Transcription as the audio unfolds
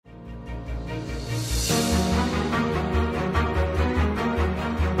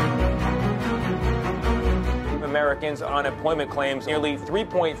Americans on unemployment claims, nearly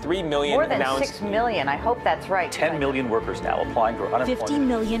 3.3 million More than announced. 6 million, I hope that's right. 10 million workers now applying for unemployment. 50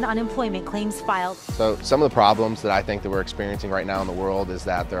 million unemployment claims filed. So some of the problems that I think that we're experiencing right now in the world is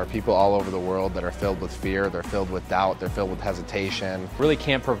that there are people all over the world that are filled with fear, they're filled with doubt, they're filled with hesitation. Really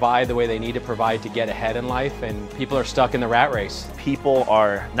can't provide the way they need to provide to get ahead in life, and people are stuck in the rat race. People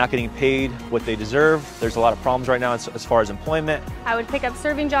are not getting paid what they deserve. There's a lot of problems right now as far as employment. I would pick up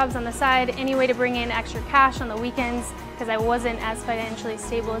serving jobs on the side, any way to bring in extra cash on the weekends, because I wasn't as financially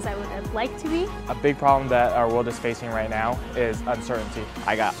stable as I would have liked to be. A big problem that our world is facing right now is uncertainty.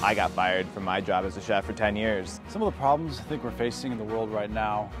 I got fired from my job as a chef for 10 years. Some of the problems I think we're facing in the world right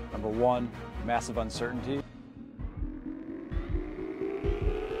now, number one, massive uncertainty.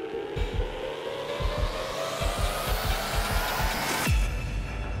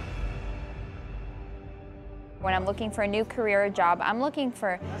 When I'm looking for a new career or job, I'm looking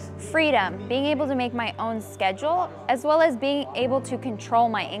for freedom, being able to make my own schedule, as well as being able to control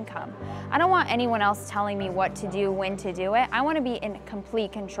my income. I don't want anyone else telling me what to do, when to do it. I want to be in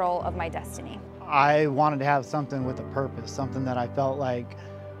complete control of my destiny. I wanted to have something with a purpose, something that I felt like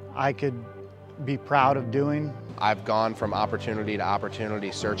I could be proud of doing. I've gone from opportunity to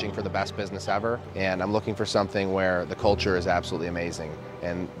opportunity searching for the best business ever, and I'm looking for something where the culture is absolutely amazing,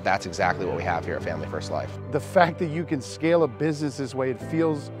 and that's exactly what we have here at Family First Life. The fact that you can scale a business this way, it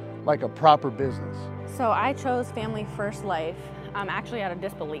feels like a proper business. So I chose Family First Life actually out of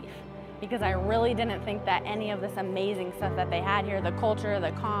disbelief, because I really didn't think that any of this amazing stuff that they had here, the culture,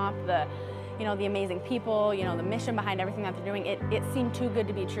 the comp, the amazing people, the mission behind everything that they're doing, it seemed too good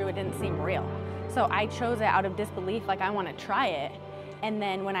to be true. It didn't seem real. So I chose it out of disbelief, like I want to try it. And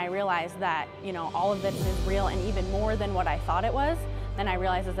then when I realized that, all of this is real and even more than what I thought it was, then I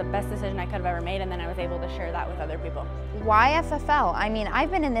realized it's the best decision I could have ever made, and then I was able to share that with other people. Why FFL? I mean, I've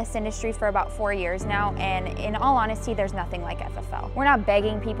been in this industry for about 4 years now, and in all honesty, there's nothing like FFL. We're not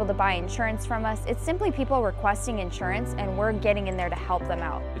begging people to buy insurance from us. It's simply people requesting insurance, and we're getting in there to help them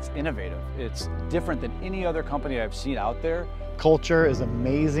out. It's innovative. It's different than any other company I've seen out there. Culture is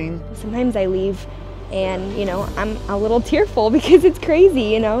amazing. Sometimes I leave and, I'm a little tearful because it's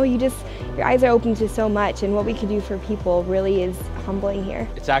crazy, your eyes are open to so much, and what we can do for people really is humbling here.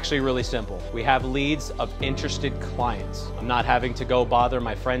 It's actually really simple. We have leads of interested clients. I'm not having to go bother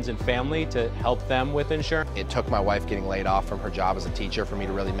my friends and family to help them with insurance. It took my wife getting laid off from her job as a teacher for me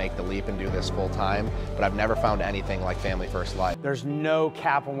to really make the leap and do this full time, but I've never found anything like Family First Life. There's no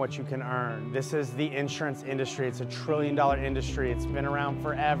cap on what you can earn. This is the insurance industry. It's a $1 trillion industry. It's been around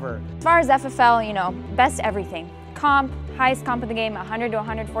forever. As far as FFL, best everything. Comp, highest comp in the game, 100 to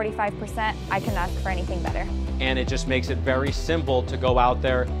 145%. I couldn't ask for anything better. And it just makes it very simple to go out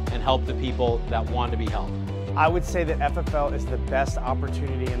there and help the people that want to be helped. I would say that FFL is the best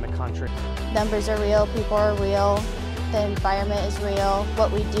opportunity in the country. Numbers are real, people are real, the environment is real,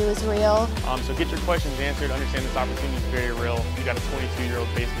 what we do is real. So get your questions answered, understand this opportunity is very real. You got a 22-year-old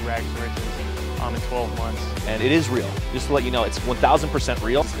basically rags to riches in 12 months. And it is real. Just to let you know, it's 1000%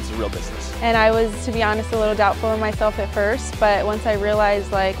 real. It's a real business. And I was, to be honest, a little doubtful of myself at first, but once I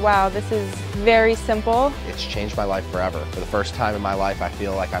realized, wow, this is very simple. It's changed my life forever. For the first time in my life, I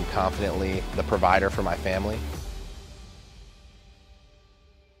feel like I'm confidently the provider for my family.